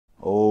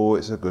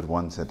it's a good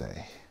one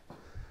today.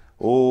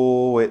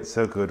 Oh, it's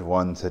a good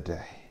one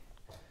today.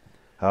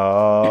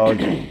 Oh,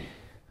 yeah.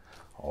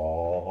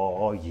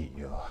 Oh,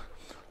 yeah.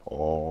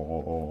 Oh,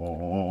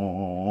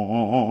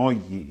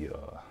 yeah.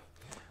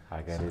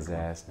 I got his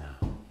ass now.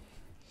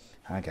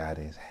 I got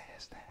his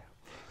ass now.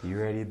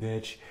 You ready,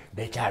 bitch?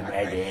 Bitch, I'm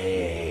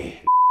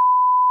ready.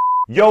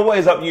 Yo, what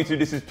is up, YouTube?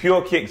 This is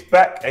PureKicks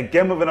back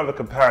again with another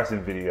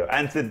comparison video.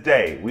 And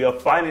today we are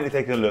finally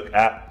taking a look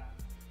at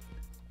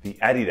the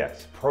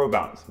Adidas Pro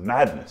Bounce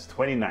Madness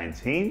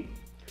 2019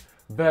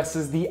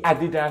 versus the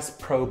Adidas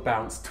Pro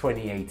Bounce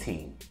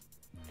 2018.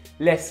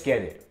 Let's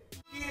get it.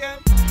 Yeah.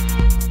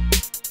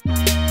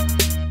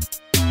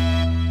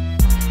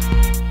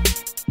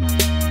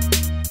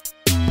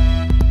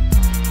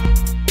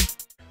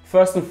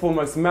 First and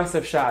foremost,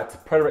 massive shout out to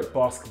PureKicks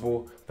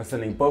Basketball for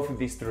sending both of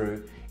these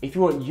through. If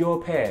you want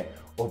your pair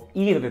of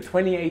either the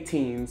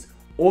 2018s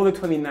or the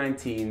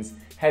 2019s,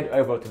 head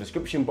over to the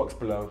description box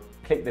below,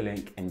 click the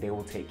link, and they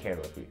will take care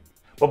of you.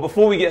 But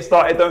before we get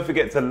started, don't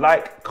forget to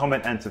like,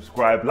 comment, and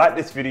subscribe. Like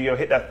this video,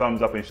 hit that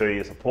thumbs up and show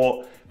your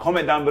support.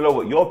 Comment down below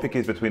what your pick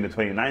is between the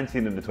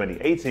 2019 and the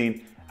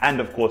 2018. And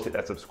of course, hit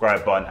that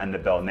subscribe button and the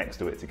bell next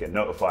to it to get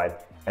notified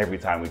every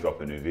time we drop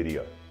a new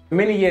video. For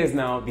many years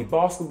now, the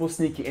basketball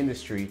sneaker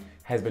industry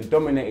has been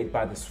dominated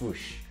by the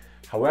swoosh.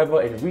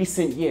 However, in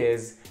recent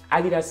years,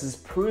 Adidas has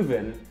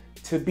proven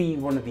to be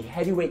one of the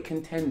heavyweight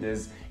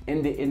contenders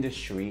in the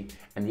industry,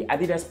 and the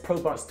Adidas Pro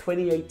Bounce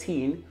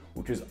 2018,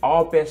 which was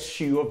our best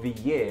shoe of the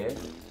year,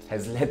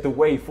 has led the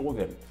way for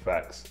them.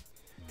 Facts.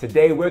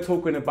 Today, we're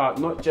talking about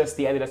not just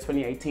the Adidas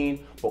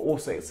 2018, but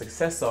also its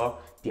successor,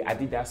 the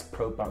Adidas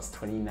Pro Bounce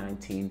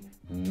 2019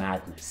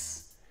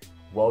 Madness.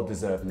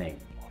 Well-deserved name.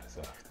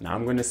 Well-deserved. Now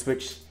I'm gonna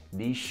switch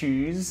these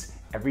shoes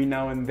every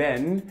now and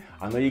then.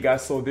 I know you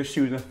guys saw this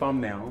shoe in the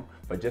thumbnail,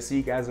 but just so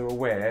you guys are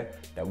aware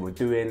that we're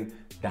doing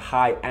the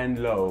high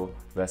and low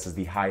versus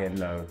the high and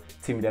low.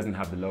 Timmy doesn't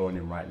have the low on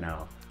him right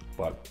now,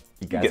 but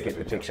you guys get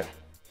the picture.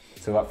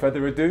 So without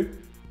further ado,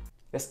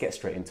 let's get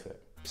straight into it.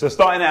 So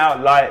starting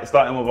out light,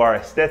 starting with our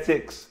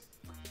aesthetics,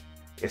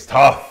 it's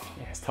tough.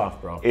 Yeah, it's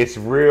tough, bro. It's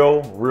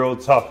real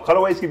tough.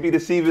 Colorways can be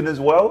deceiving as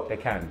well. They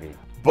can be.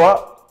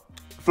 But,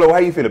 Flo, how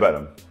you feel about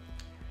them?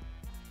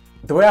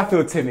 The way I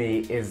feel, Timmy,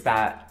 is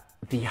that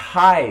the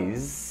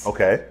highs,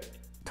 Okay.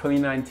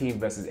 2019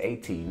 versus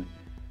 18,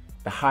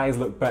 the highs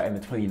look better in the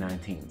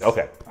 2019s.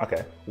 Okay.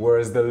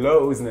 Whereas the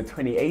lows in the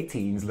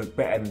 2018s look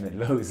better than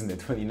the lows in the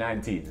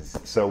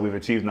 2019s. So we've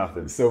achieved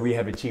nothing. So we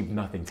have achieved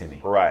nothing,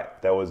 Timmy.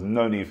 Right. There was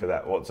no need for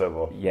that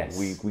whatsoever. Yes.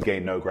 We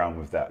gained no ground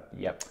with that.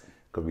 Yep.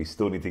 Because we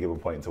still need to give a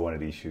point to one of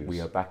these shoes. We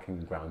are back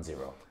in ground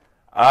zero.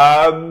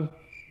 I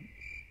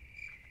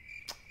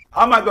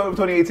might go with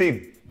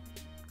 2018.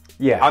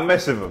 Yeah. I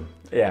mess with them.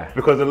 Yeah.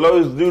 Because the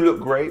lows do look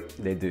great.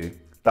 They do.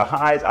 The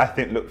highs, I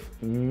think, look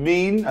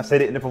mean. I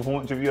said it in the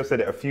performance review. I said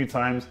it a few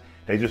times.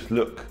 They just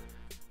look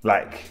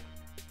like,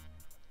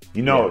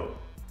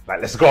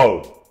 like, let's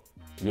go.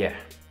 Yeah.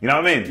 You know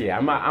what I mean? Yeah,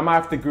 I might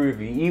have to agree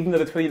with you. Even though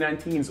the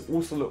 2019s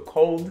also look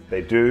cold,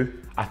 They do.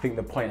 I think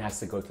the point has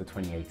to go to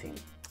 2018.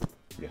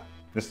 Yeah.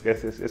 Let's get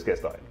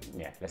started.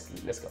 Yeah,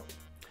 let's go.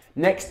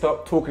 Next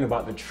up, talking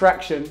about the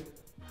traction.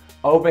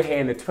 Over here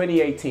in the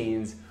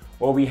 2018s,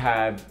 what we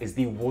have is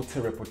the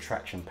water ripple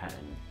traction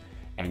pattern.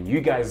 And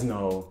you guys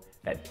know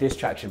that this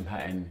traction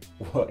pattern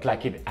worked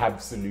like an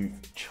absolute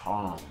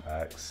charm.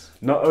 Facts.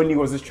 Not only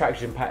was this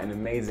traction pattern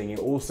amazing, it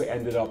also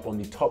ended up on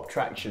the top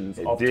tractions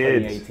of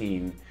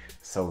 2018.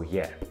 So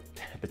yeah,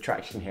 the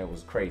traction here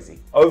was crazy.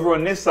 Over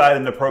on this side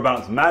in the Pro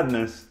Bounce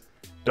Madness,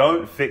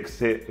 don't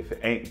fix it if it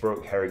ain't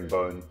broke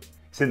herringbone.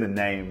 It's in the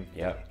name.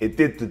 Yeah. It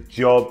did the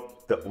job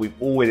that we've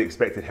always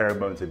expected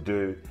herringbone to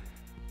do,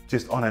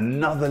 just on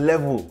another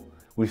level.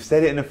 We've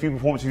said it in a few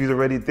performance reviews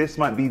already. This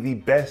might be the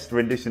best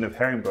rendition of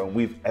herringbone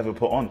we've ever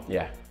put on.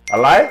 Yeah. I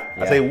lie?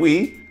 Yeah. I say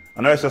we.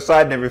 I know it's your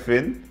side and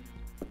everything,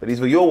 but these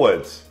were your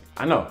words.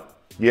 I know.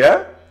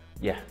 Yeah?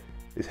 Yeah.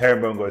 This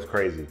herringbone goes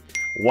crazy.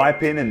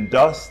 Wiping and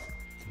dust,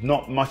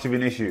 not much of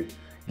an issue.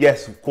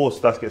 Yes, of course,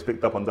 dust gets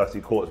picked up on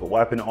dusty courts, but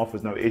wiping it off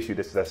is no issue.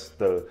 That's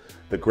the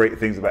great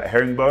things about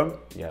herringbone.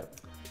 Yeah.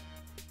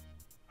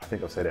 I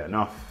think I've said it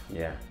enough.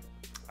 Yeah.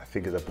 I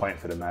think it's a point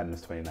for the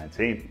Madness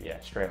 2019. Yeah,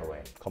 straight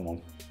away. Come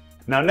on.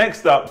 Now,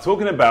 next up,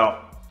 talking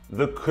about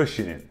the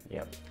cushioning.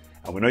 Yep.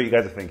 And we know what you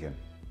guys are thinking.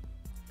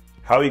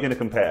 How are you going to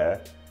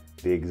compare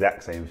the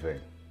exact same thing?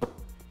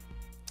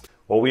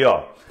 Well, we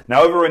are.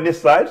 Now, over on this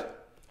side,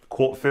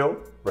 court feel,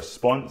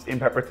 response,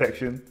 impact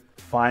protection,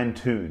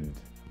 fine-tuned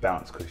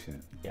bounce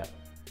cushioning. Yep.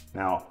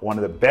 Now, one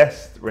of the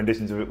best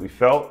renditions of it we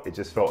felt. It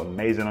just felt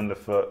amazing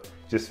underfoot.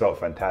 Just felt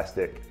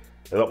fantastic.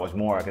 There's not much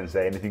more I can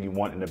say. Anything you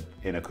want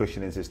in a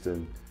cushioning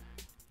system,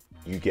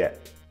 you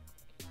get.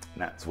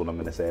 And that's what I'm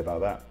going to say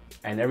about that.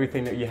 And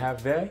everything that you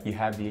have there, you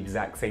have the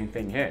exact same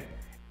thing here.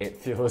 It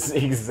feels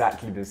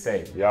exactly the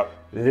same. Yep.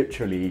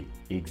 Literally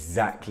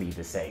exactly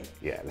the same.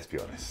 Yeah, let's be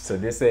honest. So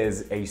this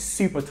is a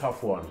super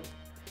tough one.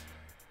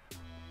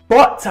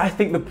 But I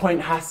think the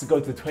point has to go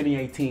to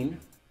 2018.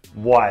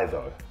 Why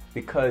though?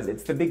 Because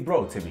it's the big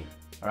bro to me,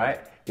 all right?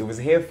 It was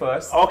here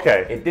first.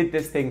 Okay. It did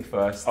this thing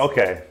first.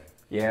 Okay.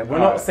 Yeah, we're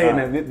not saying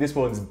that this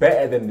one's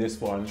better than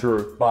this one.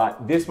 True.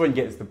 But this one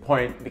gets the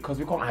point because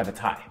we can't have a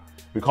tie.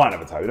 We can't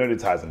have a tie. We don't do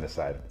ties on this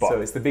side. But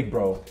So it's the big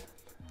bro.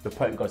 The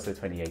point goes to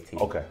 2018.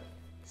 okay.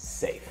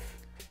 Safe.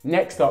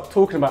 Next up,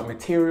 talking about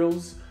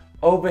materials.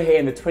 Over here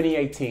in the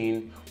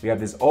 2018, we have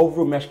this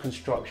overall mesh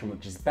construction,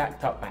 which is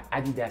backed up by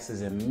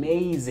Adidas's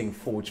amazing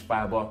forged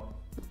fiber.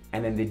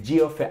 And then the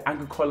GeoFit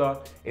ankle collar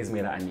is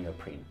made out of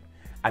neoprene.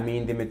 I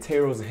mean, the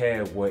materials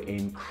here were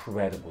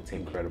incredible,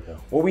 Tim. Incredible.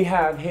 What we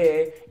have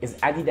here is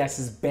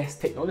Adidas's best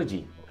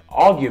technology.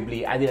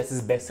 Arguably,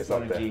 Adidas's best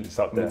technology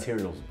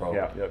materials, bro.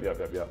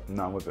 Yeah.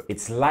 No, I'm with it.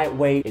 It's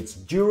lightweight, it's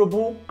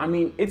durable. I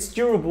mean, it's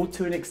durable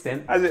to an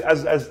extent.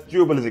 As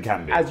durable as it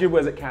can be. As durable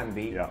as it can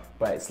be, Yeah.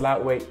 but it's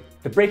lightweight.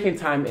 The breaking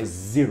time is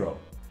 0,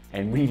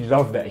 and we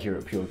love that here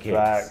at PureKicks.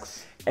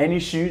 Facts. Any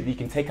shoe that you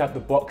can take out the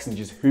box and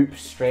just hoop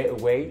straight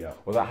away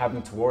without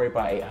having to worry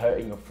about it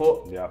hurting your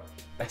foot,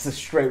 that's a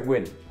straight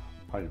win.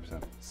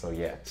 100%. So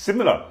yeah.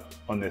 Similar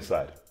on this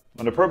side.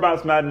 On the Pro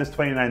Bounce Madness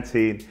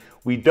 2019,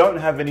 we don't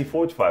have any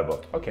forged fiber.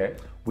 Okay.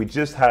 We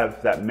just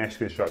have that mesh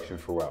construction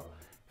throughout.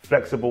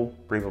 Flexible,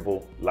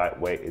 breathable,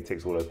 lightweight. It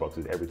ticks all those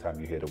boxes every time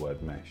you hear the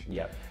word mesh.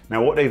 Yeah.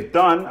 Now what they've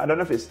done, I don't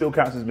know if it still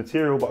counts as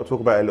material, but I'll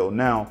talk about it a little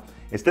now.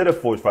 Instead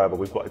of forged fiber,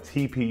 we've got a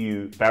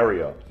TPU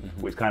barrier,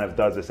 which kind of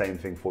does the same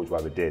thing forged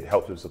fiber did,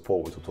 helps with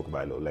support, which we'll talk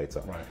about a little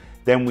later. Right.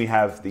 Then we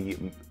have the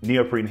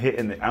neoprene hit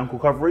in the ankle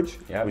coverage,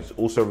 which is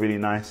also really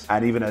nice,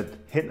 and even a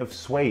hint of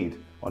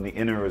suede on the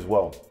inner as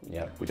well,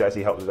 which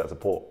actually helps with that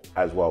support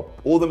as well.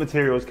 All the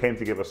materials came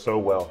together so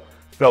well,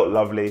 felt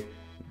lovely.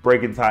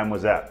 Breaking time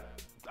was at,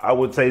 I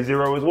would say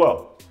 0 as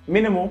well.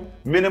 Minimal.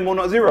 Minimal,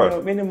 not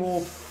 0.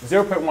 Minimal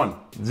 0.1.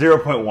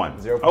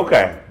 0.1.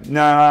 Okay.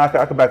 No,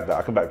 I can back that.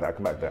 I can back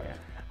that. Yeah.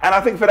 And I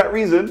think for that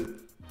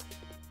reason,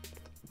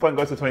 point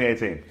goes to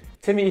 2018.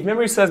 Timmy, if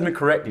memory serves me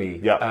correctly,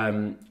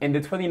 in the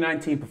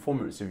 2019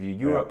 performance review,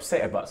 you were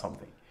upset about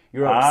something.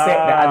 You were upset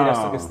that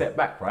Adidas took a step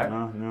back, right?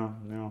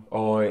 No.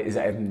 Or is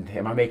that,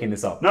 am I making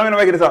this up? No, I'm not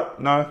making this up.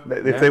 No,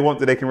 if they want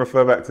to, they can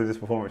refer back to this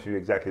performance review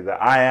exactly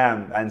that. I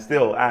am, and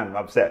still am,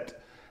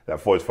 upset that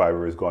forged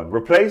fiber is gone.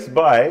 Replaced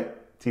by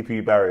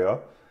TPU barrier,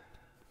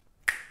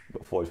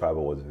 but forged fiber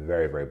was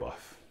very, very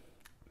buff.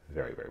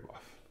 Very, very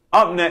buff.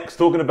 Up next,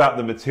 talking about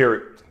the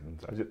material.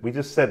 We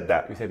just said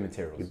that. We said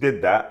materials. We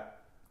did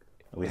that.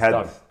 We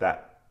had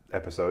that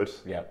episode.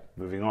 Yeah.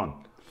 Moving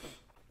on.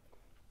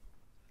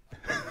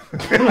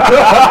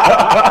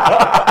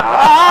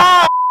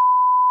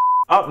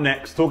 Up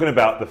next, talking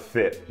about the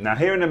fit. Now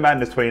here in the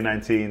Madness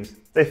 2019s,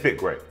 they fit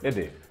great. They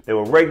do. They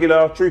were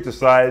regular, true to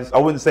size. I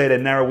wouldn't say they're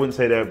narrow, wouldn't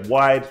say they're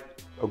wide.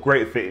 A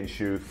great fitting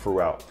shoe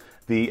throughout.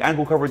 The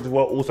ankle coverage as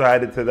well also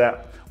added to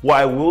that. What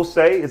I will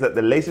say is that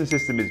the lacing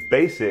system is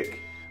basic,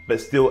 but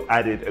still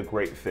added a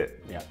great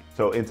fit. Yeah.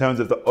 So in terms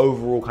of the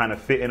overall kind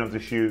of fitting of the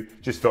shoe,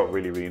 just felt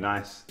really, really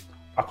nice.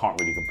 I can't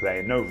really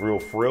complain. No real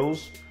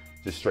frills,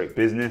 just straight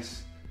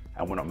business.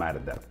 And we're not mad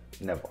at that.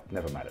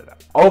 Never mad at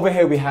that. Over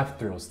here we have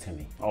thrills,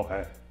 Timmy.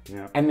 Okay,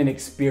 yeah. And then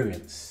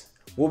experience.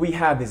 What we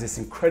have is this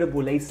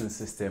incredible lacing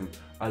system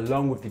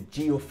along with the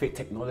GeoFit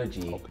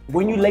technology. Okay.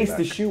 When you lace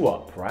the shoe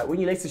up, right? When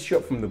you lace the shoe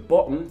up from the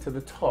bottom to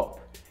the top,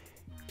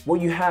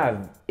 what you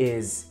have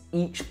is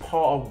each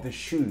part of the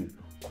shoe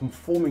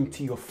conforming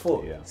to your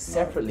foot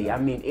separately. I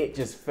mean, it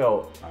just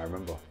felt... I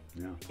remember,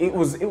 yeah. It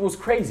was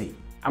crazy.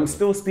 I'm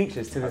still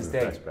speechless to this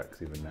day.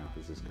 Flashbacks even now,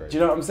 this is crazy. Do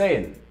you know what I'm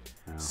saying?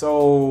 Yeah.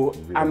 So,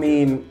 really I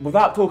mean,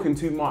 without talking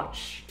too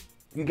much,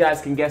 you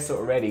guys can guess it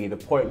already. The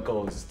point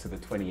goes to the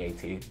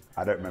 2018.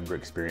 I don't remember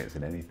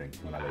experiencing anything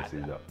when I laced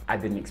these up. I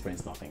didn't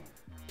experience nothing.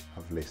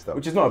 I've laced up,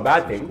 which is not a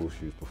bad thing. School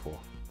shoes before,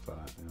 so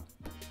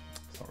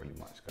it's not really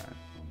much going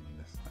on in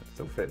this. It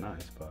still fit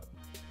nice, but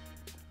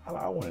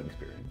I want an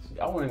experience.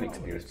 I want an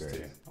experience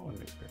too. I want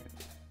an experience.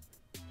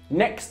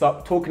 Next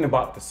up, talking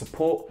about the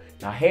support.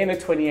 Now here in the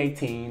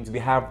 2018s, we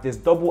have this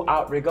double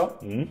outrigger,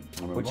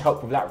 which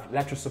helped with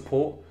lateral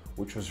support,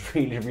 which was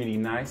really, really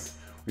nice.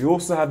 We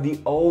also have the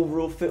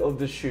overall fit of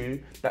the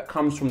shoe that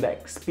comes from the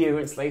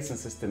experienced lacing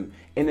system,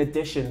 in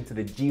addition to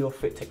the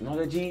GeoFit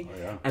technology.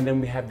 And then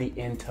we have the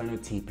internal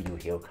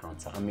TPU heel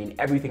counter. I mean,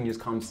 everything just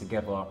comes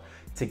together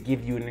to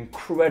give you an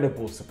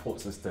incredible support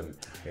system.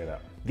 Hear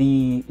that.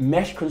 The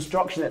mesh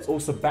construction that's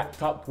also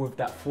backed up with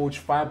that forged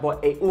fiber,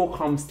 it all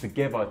comes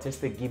together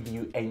just to give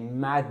you a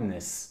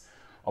madness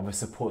of a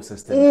support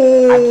system.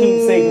 I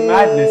keep saying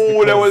madness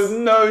because... there was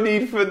no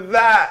need for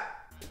that.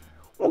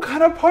 What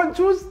kind of punch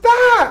was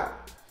that?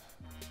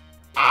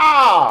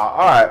 All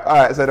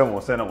right, say no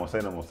more.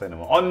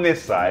 On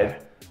this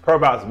side, Pro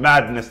Bounce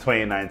Madness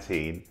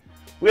 2019,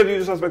 we have the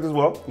usual suspects as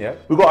well. Yeah.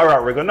 We got our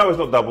outrigger. No, it's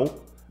not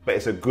double, but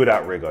it's a good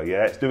outrigger,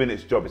 yeah? It's doing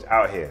its job, it's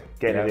out here,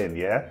 getting it in,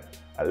 yeah?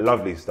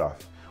 Lovely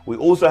stuff. We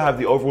also have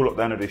the overall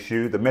lockdown of the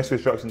shoe. The mesh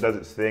construction does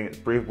its thing. It's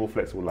breathable,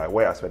 flexible,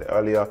 lightweight. I said it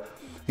earlier.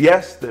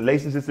 Yes, the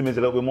lacing system is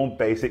a little bit more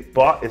basic,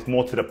 but it's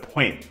more to the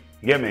point.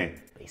 You get me?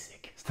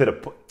 Basic. It's to the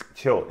point.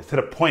 Chill. It's to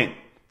the point.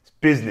 It's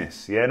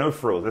business, yeah? No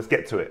frills. Let's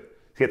get to it.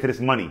 Let's get to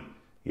this money,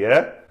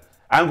 yeah?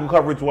 Ankle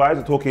coverage wise,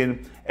 we're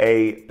talking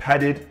a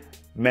padded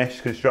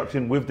mesh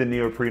construction with the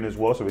neoprene as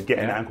well. So we're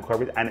getting the ankle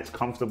coverage and it's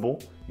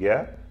comfortable.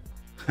 Yeah.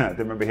 I didn't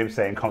remember him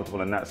saying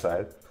comfortable on that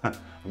side. I'm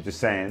just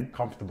saying.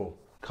 Comfortable.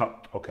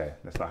 Okay,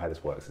 that's not how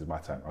this works. It's my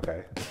time,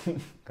 okay?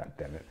 God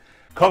damn it.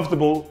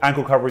 Comfortable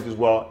ankle coverage as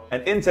well,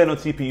 an internal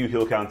TPU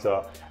heel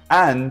counter,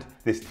 and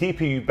this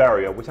TPU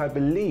barrier, which I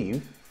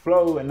believe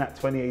Flow and that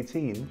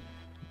 2018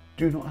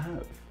 do not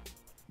have.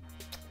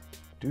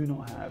 Do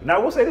not have. Now, I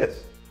will say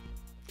this.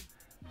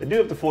 They do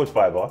have the forged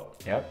fiber,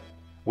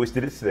 which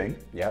did its thing.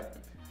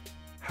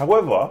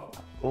 However,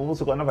 I've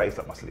also got another ace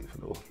up my sleeve,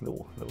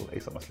 little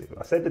ace up my sleeve.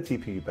 I said the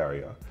TPU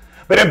barrier,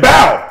 but then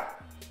bow!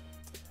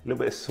 A little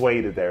bit of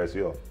suede there as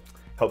well.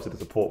 Helps with the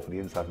support for the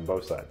inside from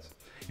both sides.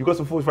 You've got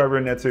some forged fiber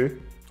in there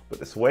too, but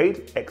the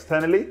suede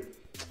externally,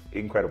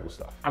 incredible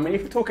stuff. I mean,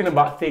 if you're talking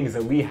about things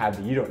that we have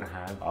that you don't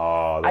have,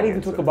 I'd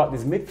even talk about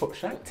this midfoot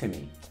shank to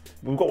me.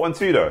 We've got one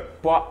too though.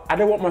 But I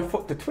don't want my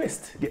foot to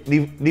twist. Yeah,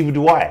 neither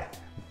do I.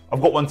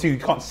 I've got one too. You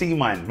can't see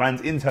mine.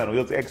 Mine's internal,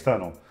 yours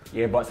external.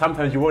 Yeah, but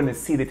sometimes you want to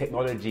see the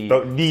technology.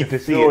 Don't need to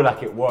see it. Feel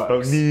like it works.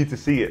 Don't need to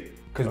see it.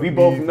 Because we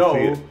both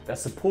know that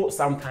support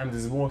sometimes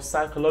is more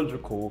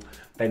psychological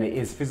than it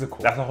is physical.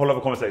 That's a whole other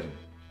conversation.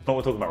 That's not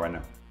what we're talking about right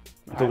now.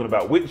 We're talking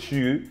about which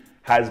shoe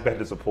has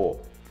better support.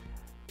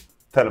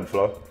 Tell them,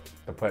 Flo.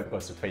 The point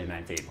goes to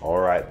 2019. All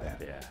right then.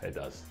 Yeah, it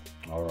does.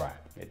 All right.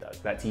 It does.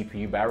 That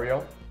TPU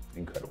barrier,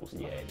 incredible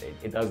stuff. Yeah,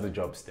 it does the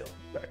job still.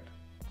 Right.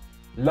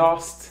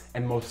 Last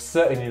and most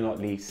certainly not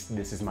least,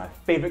 this is my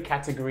favorite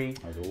category,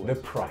 the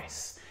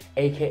price,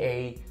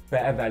 aka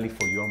better value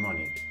for your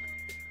money.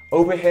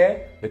 Over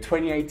here, the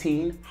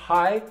 2018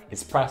 high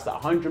is priced at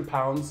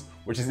 £100,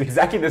 which is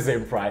exactly the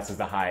same price as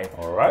the high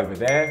over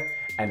there.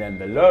 And then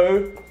the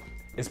low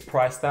is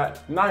priced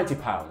at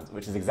 £90,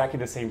 which is exactly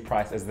the same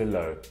price as the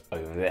low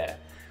over there.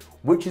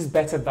 Which is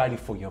better value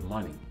for your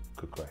money?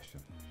 Good question.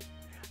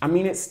 I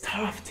mean, it's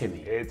tough, Timmy.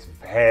 It's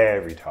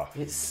very tough.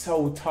 It's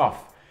so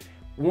tough.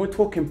 When we're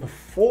talking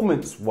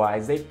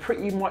performance-wise, they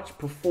pretty much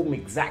perform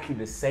exactly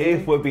the same.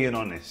 If we're being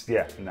honest,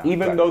 yeah. No,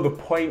 even though the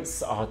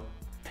points are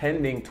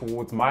tending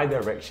towards my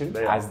direction,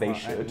 as they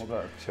should.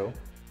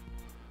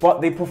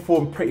 But they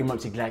perform pretty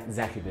much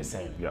exactly the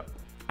same. Yeah.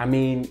 I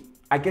mean,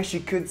 I guess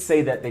you could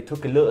say that they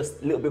took a little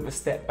bit of a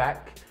step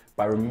back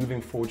by removing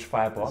forged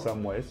fiber. In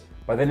some ways.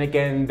 But then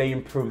again, they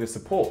improved the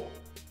support.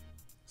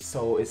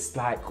 So it's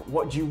like,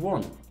 what do you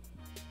want?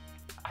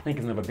 I think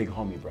it's another big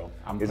homie, bro.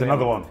 It's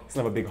another one. It's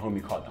another big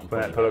homie card.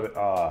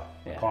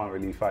 Can't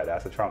really fight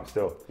that. That's a trump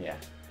still. Yeah.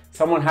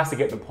 Someone has to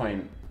get the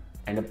point,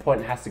 and the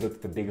point has to go to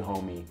the big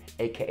homie,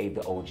 aka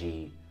the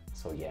OG.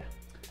 So yeah,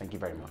 thank you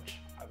very much.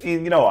 I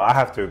mean, you know what? I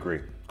have to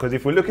agree. Because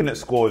if we're looking at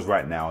scores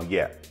right now,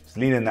 yeah, it's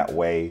leaning that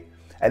way.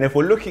 And if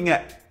we're looking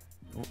at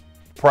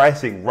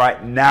pricing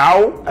right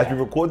now, as we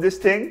record this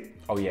thing,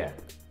 oh yeah,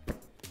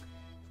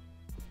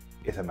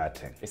 it's a mad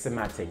thing. It's a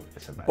mad thing.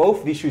 It's a mad Both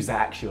thing. These shoes are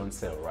actually on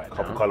sale right now.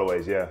 Couple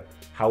colorways, yeah.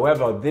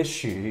 However, this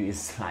shoe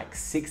is like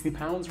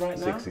 £60 right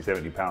now. 60,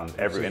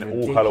 £70. In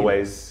all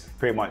colorways,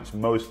 pretty much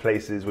most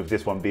places with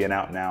this one being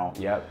out now.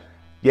 Yep.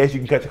 Yes, you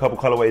can catch a couple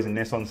colorways in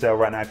this on sale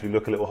right now if you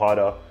look a little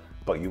harder,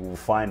 but you will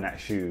find that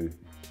shoe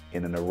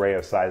in an array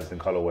of sizes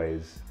and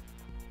colorways.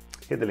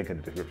 Hit the link in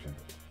the description.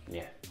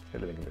 Yeah.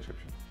 Hit the link in the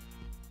description.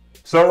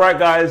 So right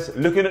guys,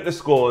 looking at the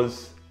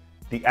scores,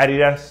 the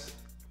Adidas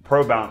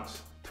Pro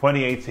Bounce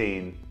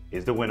 2018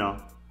 is the winner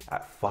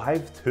at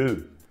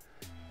 5-2.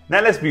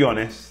 Now let's be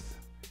honest,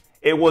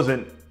 it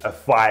wasn't a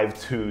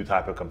 5-2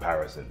 type of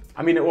comparison.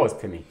 I mean, it was,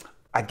 Timmy.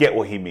 I get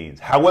what he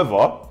means.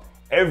 However,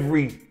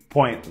 every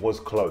point was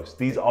close.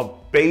 These are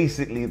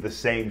basically the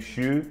same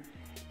shoe.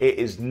 It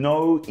is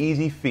no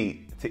easy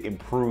feat to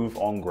improve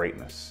on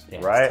greatness,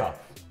 right? It's tough.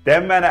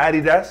 Them man at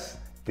Adidas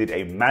did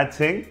a mad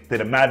thing, did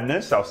a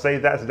madness. I'll say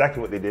that's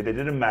exactly what they did. They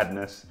did a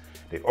madness.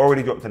 They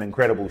already dropped an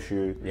incredible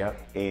shoe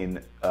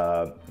in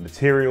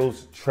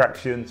materials,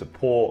 traction,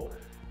 support,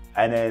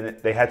 and then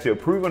they had to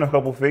improve on a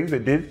couple things. They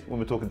did when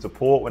we're talking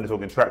support, when we're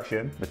talking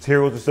traction.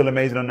 Materials were still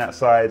amazing on that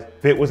side.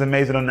 Fit was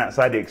amazing on that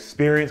side. The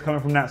experience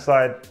coming from that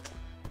side,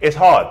 it's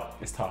hard.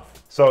 It's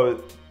tough.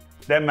 So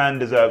them man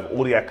deserve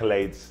all the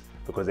accolades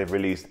because they've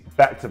released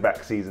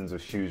back-to-back seasons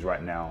of shoes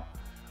right now.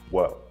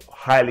 We're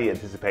highly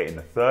anticipating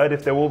the third,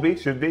 if there will be,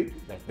 should be.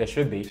 There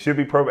should be. Should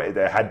be Pro,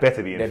 there had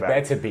better be in fact. There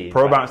better be.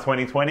 Pro Bounce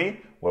 2020,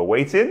 we're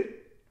waiting.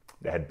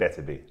 There had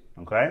better be,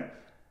 okay?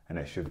 And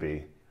there should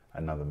be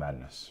another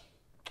madness.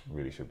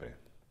 Really should be.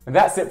 And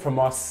that's it from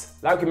us.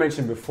 Like we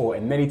mentioned before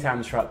and many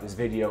times throughout this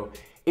video,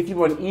 if you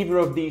want either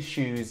of these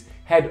shoes,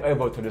 head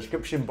over to the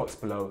description box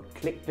below,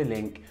 click the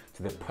link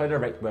to the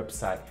PureKicks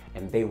website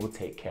and they will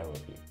take care of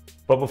you.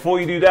 But before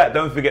you do that,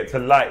 don't forget to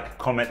like,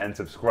 comment and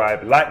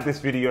subscribe. Like this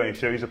video and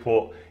show your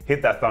support.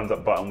 Hit that thumbs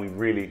up button. We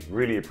really,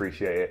 really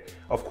appreciate it.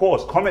 Of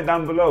course, comment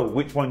down below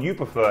which one you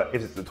prefer,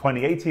 if it's the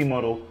 2018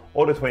 model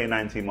or the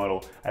 2019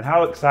 model, and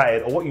how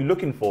excited or what you're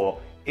looking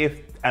for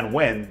if and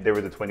when there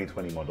is a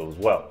 2020 model as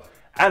well.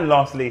 And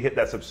lastly, hit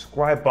that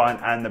subscribe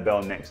button and the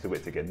bell next to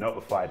it to get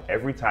notified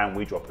every time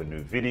we drop a new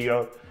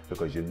video,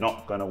 because you're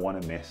not gonna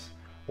wanna miss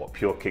what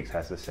PureKicks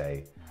has to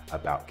say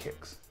about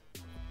kicks.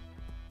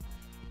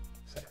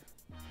 Safe.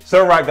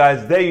 So right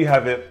guys, there you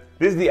have it.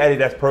 This is the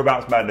Adidas Pro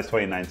Bounce Madness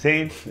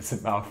 2019. It's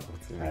a mouthful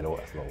to me. I know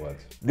that's a lot of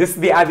words. This is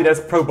the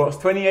Adidas Pro Bounce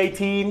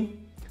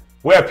 2018.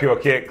 We're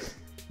PureKicks.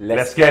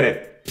 Let's get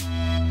it.